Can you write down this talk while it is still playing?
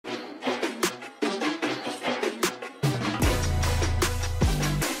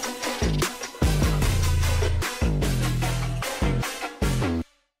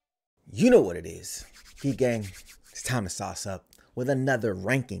You know what it is. Geek Gang, it's time to sauce up with another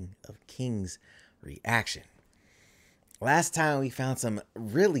ranking of King's reaction. Last time we found some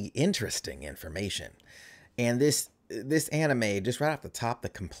really interesting information. And this anime, just right off the top, the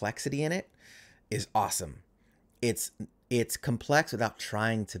complexity in it is awesome. It's complex without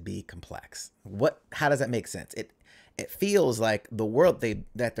trying to be complex. How does that make sense? It feels like the world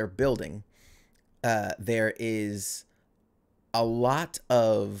that they're building,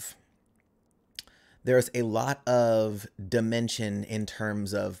 there's a lot of dimension in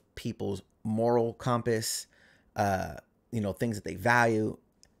terms of people's moral compass, things that they value.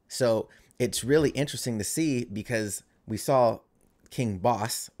 So it's really interesting to see, because we saw King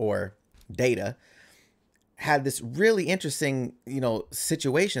Boss, or Data, had this really interesting,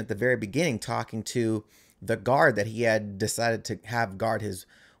 situation at the very beginning, talking to the guard that he had decided to have guard his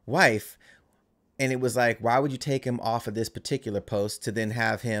wife. And it was like, why would you take him off of this particular post to then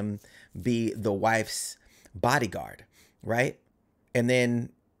have him be the wife's bodyguard, right? And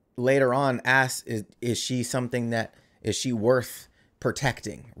then later on ask, is she worth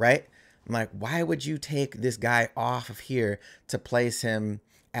protecting, right? I'm like, why would you take this guy off of here to place him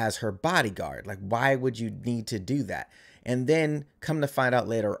as her bodyguard? Like, why would you need to do that? And then come to find out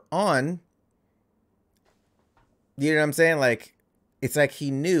later on, you know what I'm saying? Like, it's like he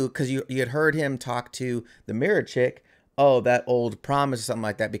knew, because you had heard him talk to the mirror chick, oh, that old promise or something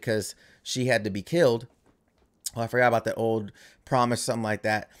like that, because she had to be killed. Oh, I forgot about that old promise, something like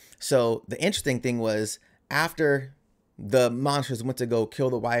that. So the interesting thing was, after the monsters went to go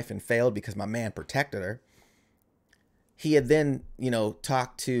kill the wife and failed because my man protected her, he had then,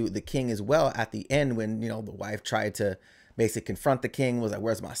 talked to the king as well at the end, when, the wife tried to basically confront the king, was like,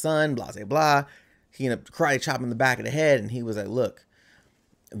 where's my son? Blah, blah, blah. He ended up karate chopping the back of the head, and he was like, look,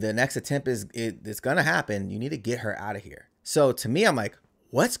 the next attempt it's going to happen. You need to get her out of here. So to me, I'm like,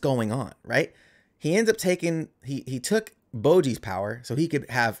 what's going on, right? He ends up taking, he took Bojji's power so he could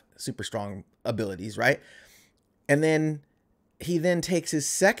have super strong abilities, right? And then he then takes his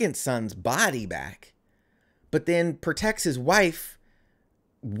second son's body back, but then protects his wife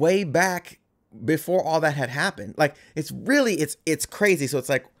way back before all that had happened. Like, it's crazy. So it's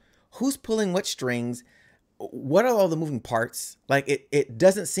like, who's pulling what strings? What are all the moving parts? Like, it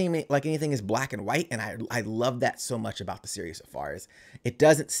doesn't seem like anything is black and white. And I love that so much about the series so far. Is it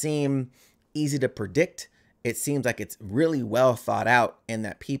doesn't seem easy to predict. It seems like it's really well thought out, and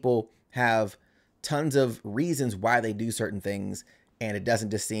that people have tons of reasons why they do certain things. And it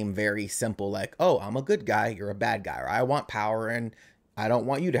doesn't just seem very simple, like, oh, I'm a good guy, you're a bad guy, or I want power and I don't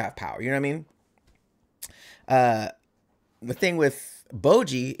want you to have power. You know what I mean? The thing with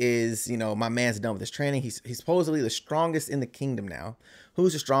Bojji is, my man's done with his training. He's supposedly the strongest in the kingdom now.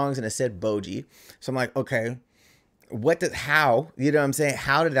 Who's the strongest? And it said Bojji. So I'm like, okay, how, you know what I'm saying?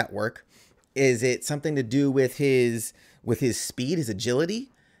 How did that work? Is it something to do with his speed, his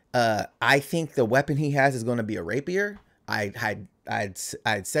agility? I think the weapon he has is going to be a rapier. I'd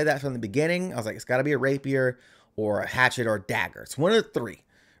said that from the beginning. I was like, it's got to be a rapier or a hatchet or a dagger. It's one of the three,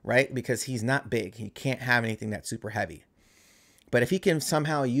 right? Because he's not big. He can't have anything that's super heavy. But if he can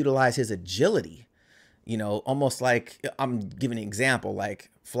somehow utilize his agility, almost like, I'm giving an example, like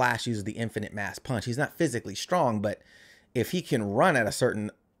Flash uses the infinite mass punch. He's not physically strong, but if he can run at a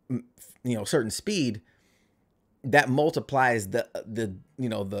certain speed, that multiplies the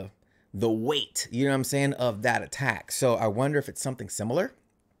weight, you know what I'm saying, of that attack. So I wonder if it's something similar,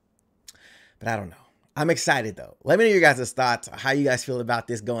 but I don't know. I'm excited though. Let me know your guys' thoughts, how you guys feel about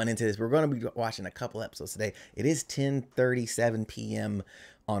this going into this. We're going to be watching a couple episodes today. It is 10:37 p.m.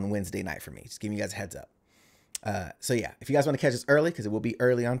 on Wednesday night for me. Just giving you guys a heads up. So yeah, if you guys want to catch us early, because it will be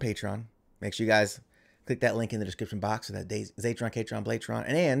early on Patreon, make sure you guys click that link in the description box for that Zatron, Katron, Blatron.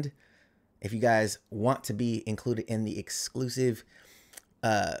 And if you guys want to be included in the exclusive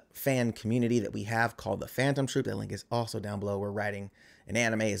fan community that we have called the Phantom Troop, that link is also down below. We're writing an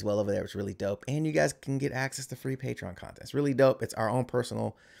anime as well over there. It's really dope. And you guys can get access to free Patreon content. It's really dope. It's our own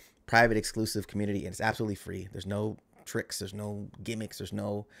personal, private, exclusive community, and it's absolutely free. There's no tricks. There's no gimmicks. There's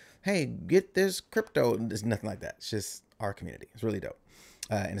no, hey, get this crypto. There's nothing like that. It's just our community. It's really dope.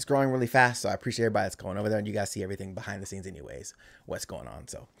 And it's growing really fast. So I appreciate everybody that's going over there. And you guys see everything behind the scenes anyways, what's going on.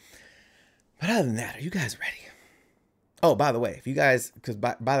 So, but other than that, are you guys ready? Oh, by the way, if you guys, because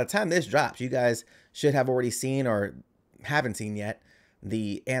by the time this drops, you guys should have already seen, or haven't seen yet,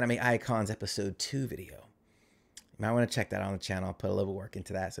 the Anime Icons episode 2 video. You might want to check that on the channel. I'll put a little work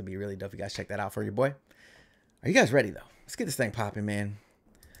into that. So it'd be really dope if you guys check that out for your boy. Are you guys ready though? Let's get this thing popping, man.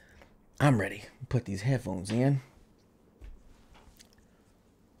 I'm ready. Put these headphones in.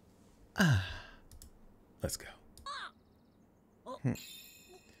 Let's go.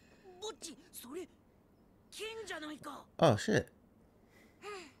 Oh shit.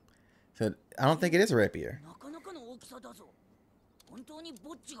 So I don't think it is a rapier.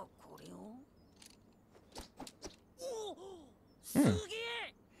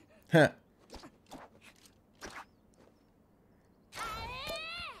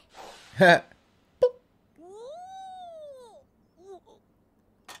 Huh.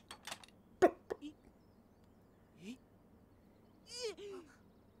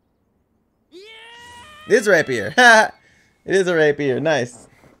 It is a rapier. It is a rapier. Nice.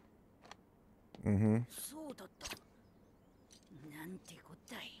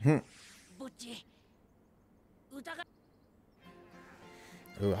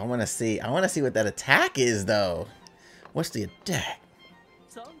 Ooh, I want to see. I want to see what that attack is, though. What's the attack?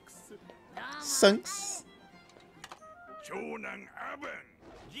 Sunks.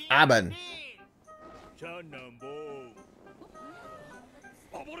 Aben.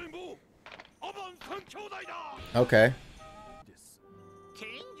 Okay.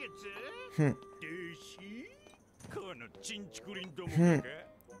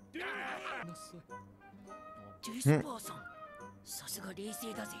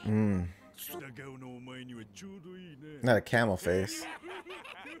 Not a camel face.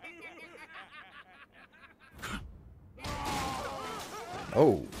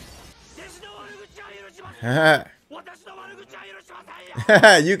 Oh.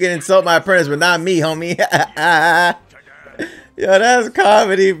 You can insult my apprentice, but not me, homie. Yo, that's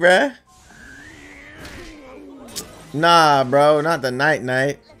comedy, bruh. Nah, bro, not the night.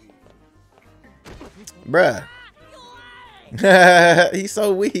 Bruh. He's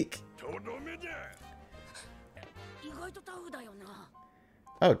so weak.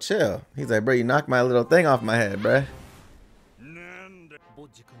 Oh, chill. He's like, bro, you knocked my little thing off my head, bruh.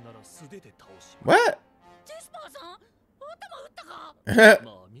 What?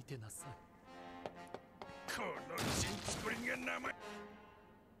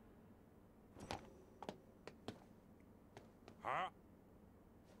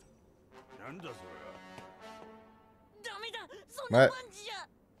 What?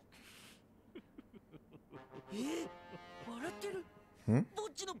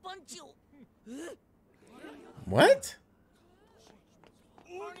 What?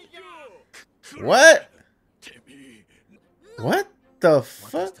 What? What the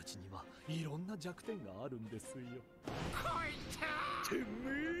fuck?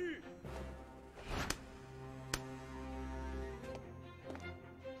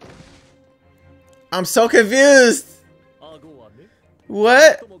 I'm so confused.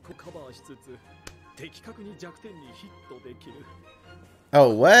 What? Oh,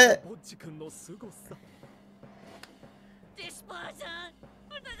 what?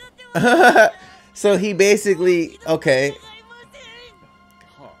 So he basically, okay.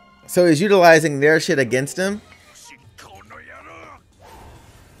 So he's utilizing their shit against him?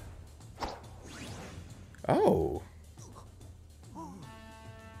 Oh.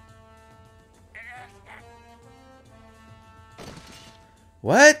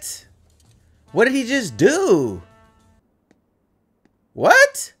 What? What did he just do?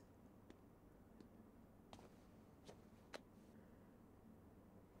 What?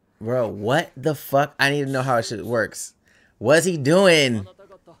 Bro, what the fuck? I need to know how it shit works. What's he doing?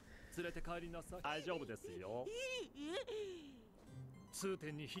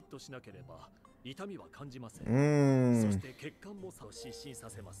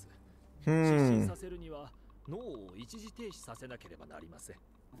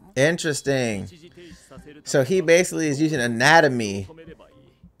 Interesting. So he basically is using anatomy.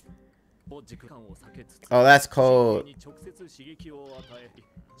 Oh, that's cold.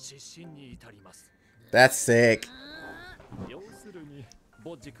 That's sick.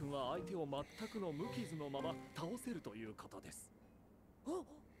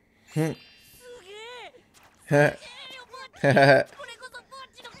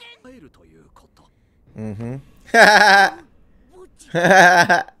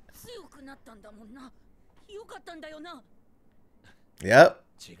 Yep.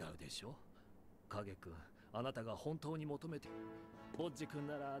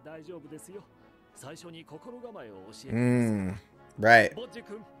 Right.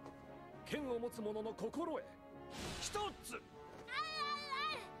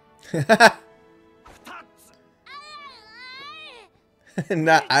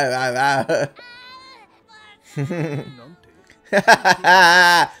 Not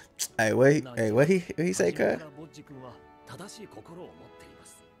Hey, what he say, cut?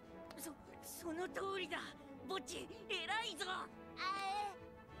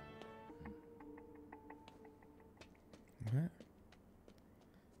 What?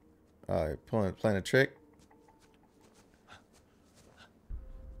 Oh, you're playing a trick?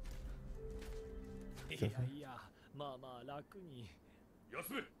 the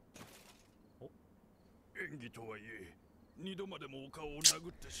fuck?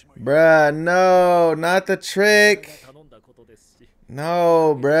 Bruh, no, not the trick.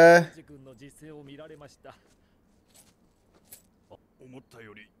 No, bruh. 思った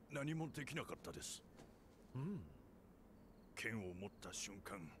より何もできなかったです。剣を持った瞬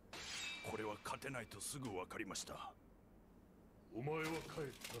間、これは勝てないとすぐ分かりました。お前は帰っ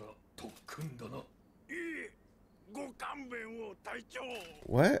たら特訓だな。いいえ、ご勘弁を隊長。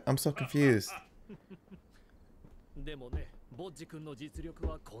What? I'm so confused. でもね、ボッジ君の実力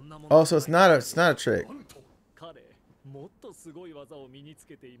はこんなもの。Oh, so it's not a trick. 彼、もっとすごい技を身につ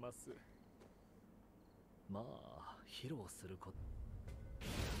けています。まあ、披露すること。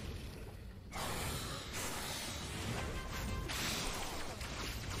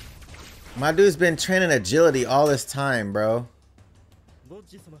My dude's been training agility all this time, bro. ボッ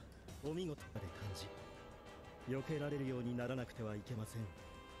ジ様、お見事で感じ。避けられるようにならなくてはいけません。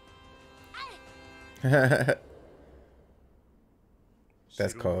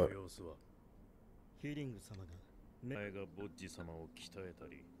That's cold. ヒーリング様が前がボッジ様を鍛えた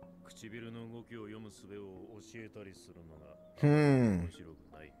り、唇の動きを読む術を教えたりするのが面白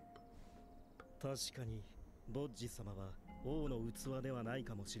くない。確かにボッジ様は王の器ではない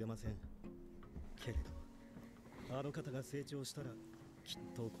かもしれません。けれど、あの方が成長したらきっ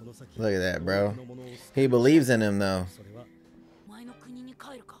とこの先。Look at that, bro. He believes in him, though. それは前の国に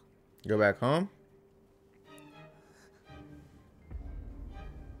帰るか。 Go back home?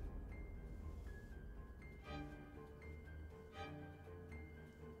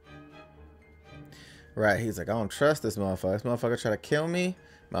 Right, he's like, I don't trust this motherfucker. This motherfucker try to kill me.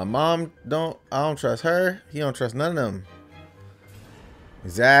 My mom don't. I don't trust her. He don't trust none of them.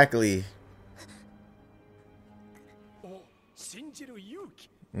 Exactly.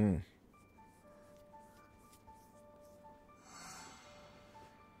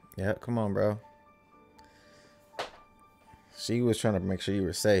 Yeah, come on, bro. She was trying to make sure you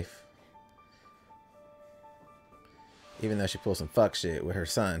were safe. Even though she pulled some fuck shit with her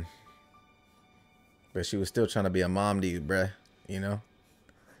son. But she was still trying to be a mom to you, bruh. You know?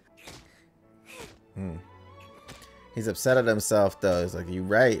 He's upset at himself, though. He's like, you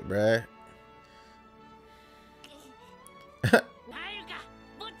right, bruh. I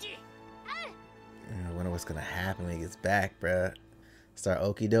wonder what's gonna happen when he gets back, bruh. Start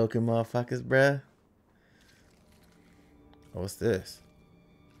okie dokie motherfuckers, bruh. Oh, what's this?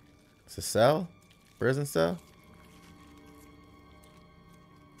 It's a cell? Prison cell?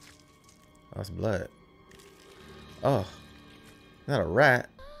 Oh, that's blood. Oh, not a rat.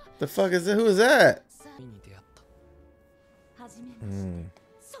 The fuck is it? Who is that?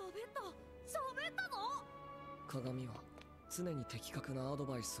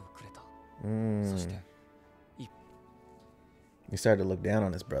 He started to look down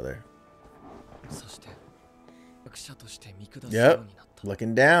on his brother. Yep,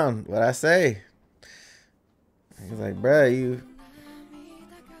 looking down. What'd I say? He's like, bruh,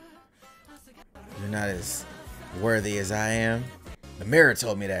 you're not as worthy as I am. The mirror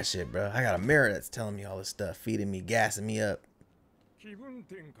told me that shit, bro. I got a mirror that's telling me all this stuff, feeding me, gassing me up.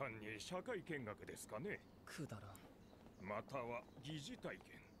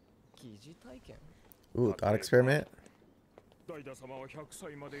 Ooh, thought experiment.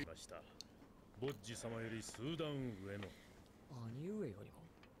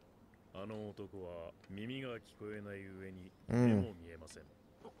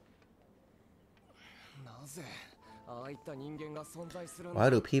 Why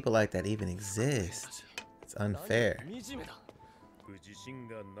do people like that even exist? It's unfair.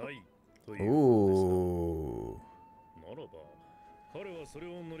 Ooh.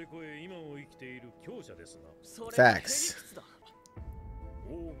 Facts.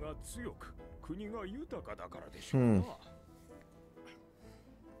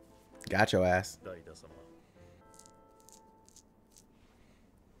 Got your ass.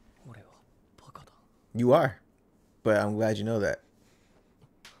 You are. But I'm glad you know that.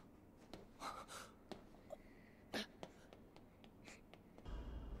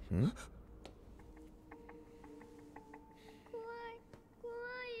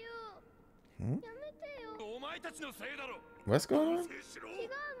 What's going on?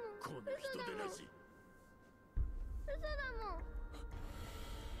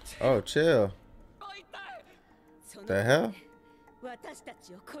 Oh, chill. The hell?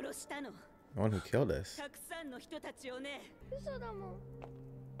 The one who killed us.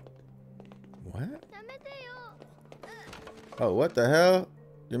 What? Oh, what the hell?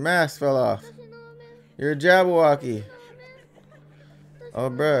 Your mask fell off. You're a Jabberwocky. Oh,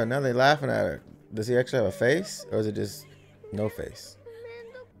 bruh, now they laughing at her. Does he actually have a face? Or is it just no face? め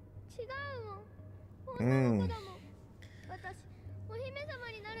んど違うもん Mm. 女の子だもん私お姫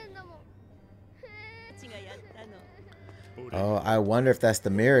様になるんだもん Oh, I wonder if that's the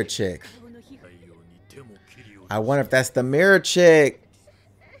mirror chick. 太陽に手も切り落と I wonder if that's the mirror chick.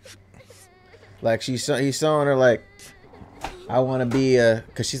 Like he's showing her like, I want to be a,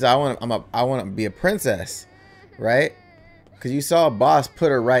 cause she's I want to be a princess, right? Cause you saw Boss put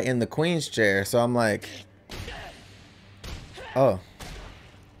her right in the queen's chair, so I'm like, oh.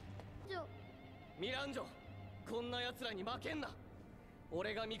 じゃミランジョ、こんな奴らに負けんな。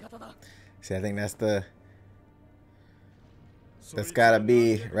俺が味方だ。 See, I think that's gotta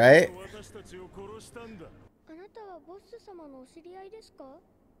be right. 私たちを殺したんだ。あなたはボス様のお知り合いですか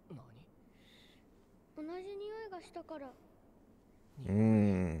何？同じ匂いがしたから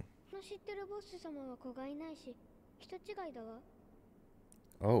Mm. 知ってるボス様は子がいないし人違いだわ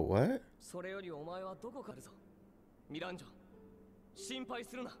Oh, what? それよりお前はどこからぞ。ミランジョ、心配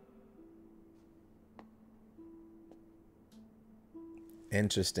するな。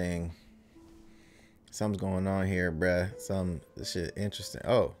 Interesting. Something's going on here, bruh. This shit interesting.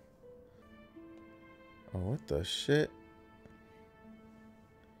 Oh. Oh, what the shit?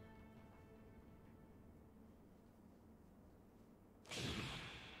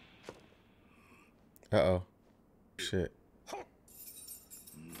 Uh-oh. Shit.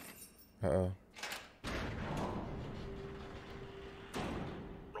 Uh-oh.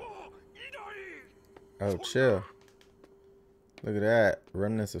 Oh, chill. Look at that.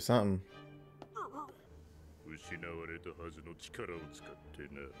 Remnants of something. 失われたはずの力を使って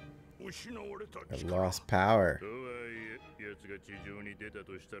な。失われた It 力。 lost power. とはいえ、奴が地上に出た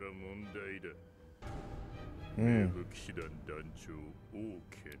としたら問題だ。 Mm. 武騎士団団長王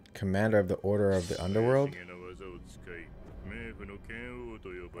権。 Commander of the Order of the Underworld? 不思議な技を使い、冥府の剣王と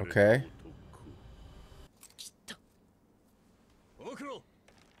呼ばれた Okay. 男。オクロ、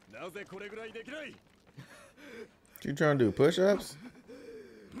なぜこれぐらいできない？ You trying to do push-ups?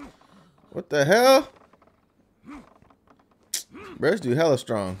 What the hell? Bro, this dude hella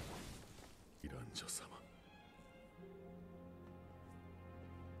strong. イランジョ様。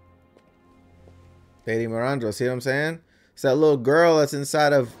 Lady Mirandro, see what I'm saying? So that little girl that's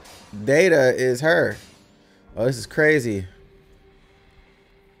inside of Data is her. Oh, this is crazy.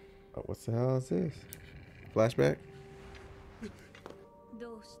 Oh, what the hell is this? Flashback?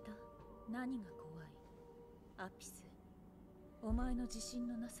 どうした？何が怖い？アピス、お前の自信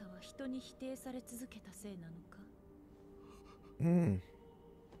のなさは人に否定され続けたせいなのか？ Hmm.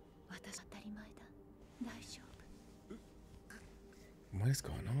 私当たり前だ。大丈夫。 What is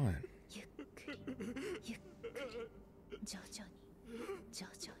going on? ゆっくり、ゆっくり、徐々に、徐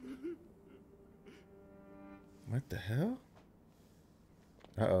々に。 What the hell?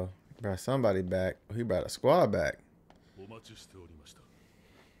 Uh-oh. He brought somebody back. Oh, he brought a squad back. お待ちしておりました。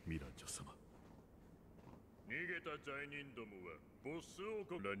ミランジョ様。逃げた罪人どもはボス王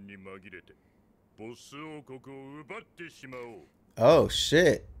国乱に紛れてボス王国を奪ってしまおう。 Oh,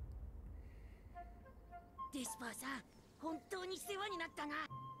 shit. デスパーさん、本当に世話になったな。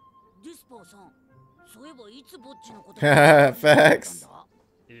デスパーさん、そういえばいつぼっちのこと Facts.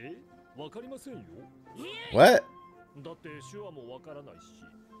 わかりませんよ。 What? だって手話もわからないし。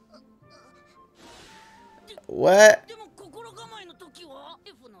 What? でも心構えの時は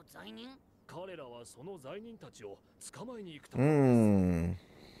F の罪人。彼らはその罪人たちを捕まえに行くため、 Hmm.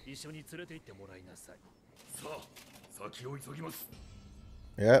 一緒に連れて行ってもらいなさい。さあ、先を急ぎます。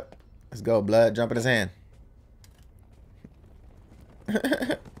 Yep. Let's go, blood. Jump in his hand.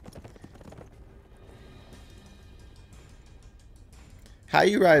 How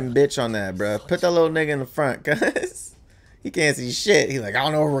you riding bitch on that, bro? Put that little nigga in the front, cuz he can't see shit. He's like, I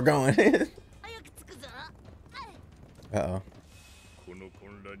don't know where we're going. 早く着くぞ。 Uh-oh. この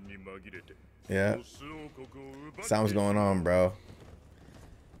混乱に紛れて Yeah. ボス王国を奪って Something's going on, bro.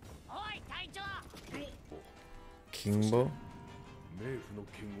 おい、隊長。 Kimbo? 冥府の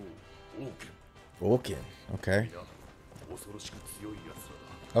剣王王権。 Vulcan. Okay. いや、恐ろしく強い奴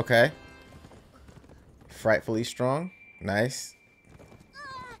らだ。 Okay. Frightfully strong. Nice.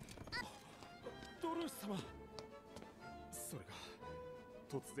 ドルース様。それが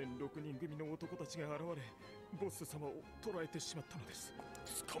突然6人組の男たちが現れ、ボス様を捕らえてしまったのです。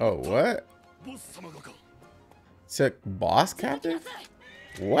 Oh, what? ボス様がか。 Took boss captive?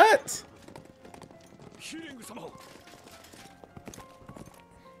 What? ヒーリング様。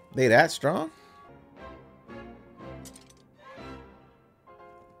 They that strong?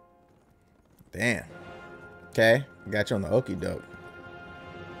 Damn. Okay. Got you on the okie doke.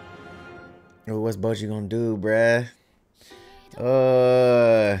 Oh, what's Bojji gonna do, bruh?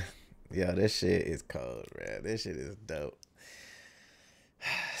 Yeah, Yo, this shit is cold, man. This shit is dope.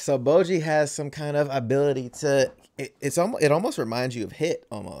 So Bojji has some kind of ability to. It almost reminds you of Hit,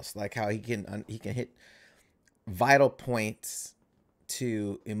 almost like how he can hit vital points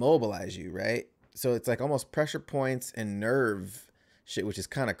to immobilize you, right? So it's like almost pressure points and nerve shit, which is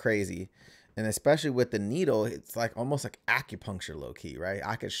kind of crazy. And especially with the needle, it's like almost like acupuncture low key, right?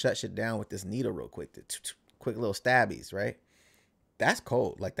 I could shut shit down with this needle real quick, quick little stabbies, right? That's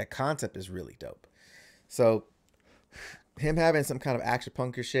cold. Like that concept is really dope. So him having some kind of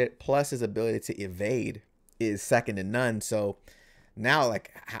acupuncture shit plus his ability to evade is second to none. So now,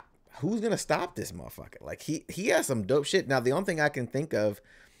 like, who's gonna stop this motherfucker? Like he has some dope shit. Now the only thing I can think of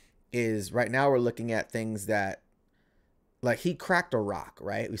is right now we're looking at things that, like, he cracked a rock,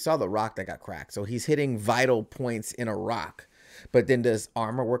 right? We saw the rock that got cracked, so he's hitting vital points in a rock. But then does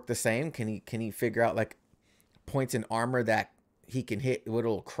armor work the same? Can he figure out like points in armor that he can hit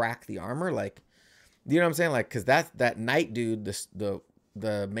what'll crack the armor? Like, you know what I'm saying? Like, because that knight dude,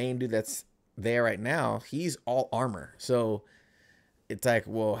 the main dude that's there right now, he's all armor. So it's like,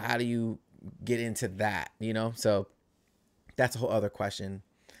 well, how do you get into that? You know? So that's a whole other question.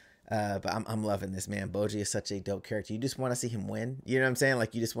 But I'm loving this, man. Bojji is such a dope character. You just want to see him win. You know what I'm saying?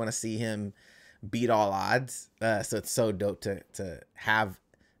 Like, you just want to see him beat all odds. So it's so dope to have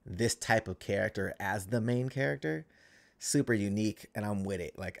this type of character as the main character. Super unique, and I'm with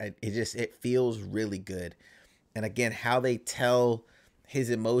it. Like, it feels really good. And again, how they tell his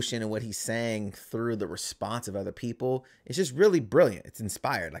emotion and what he's saying through the response of other people, it's just really brilliant. It's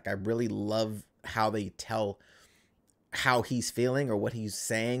inspired. Like, I really love how they tell how he's feeling or what he's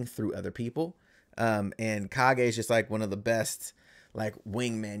saying through other people. And Kage is just like one of the best, like,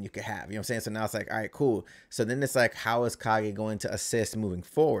 wingmen you could have. You know what I'm saying? So now it's like, all right, cool. So then it's like, how is Kage going to assist moving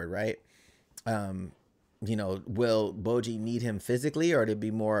forward, right? You know, will Bojji need him physically, or to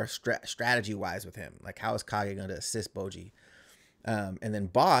be more strategy wise with him? Like, how is Kage going to assist Bojji? And then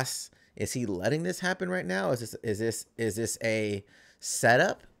Boss, is he letting this happen right now? Is this a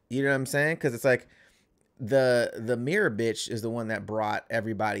setup? You know what I'm saying? Because it's like, the mirror bitch is the one that brought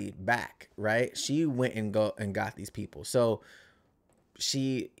everybody back, right? She went and got these people. So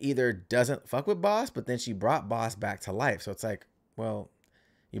she either doesn't fuck with Boss, but then she brought Boss back to life. So it's like, well,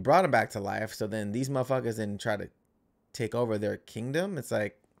 you brought him back to life, so then these motherfuckers then try to take over their kingdom. It's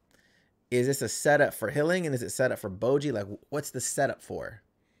like, is this a setup for healing, and is it set up for Bojji? Like, what's the setup for?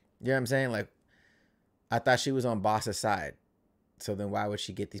 You know what I'm saying? Like, I thought she was on Boss's side, so then why would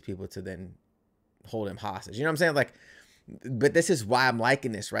she get these people to then hold him hostage? You know what I'm saying? Like, but this is why I'm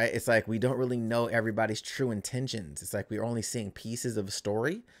liking this, right? It's like, we don't really know everybody's true intentions. It's like, we're only seeing pieces of a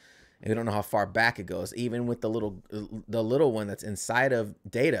story, and we don't know how far back it goes. Even with the little one that's inside of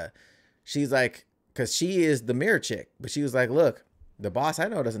Data, she's like, because she is the mirror chick, but she was like, look, the Boss I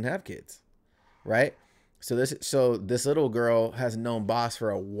know doesn't have kids, right? So this little girl has known Boss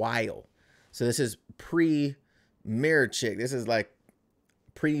for a while. So this is pre-mirror chick. This is like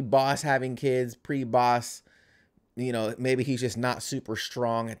pre-Boss having kids, pre-Boss, you know, maybe he's just not super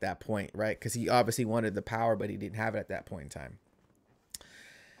strong at that point, right? Because he obviously wanted the power, but he didn't have it at that point in time.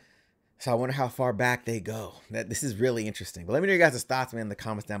 So I wonder how far back they go. This is really interesting. But let me know your guys' thoughts, man, in the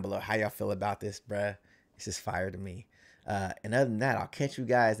comments down below. How y'all feel about this, bruh? It's just fire to me. And other than that, I'll catch you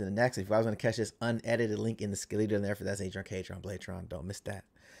guys in the next. If you guys want to catch this unedited link in the skill leader in there, for that's Adrian Catron, Bladetron. Don't miss that.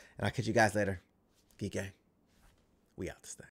 And I'll catch you guys later. Geek gang. We out this thing.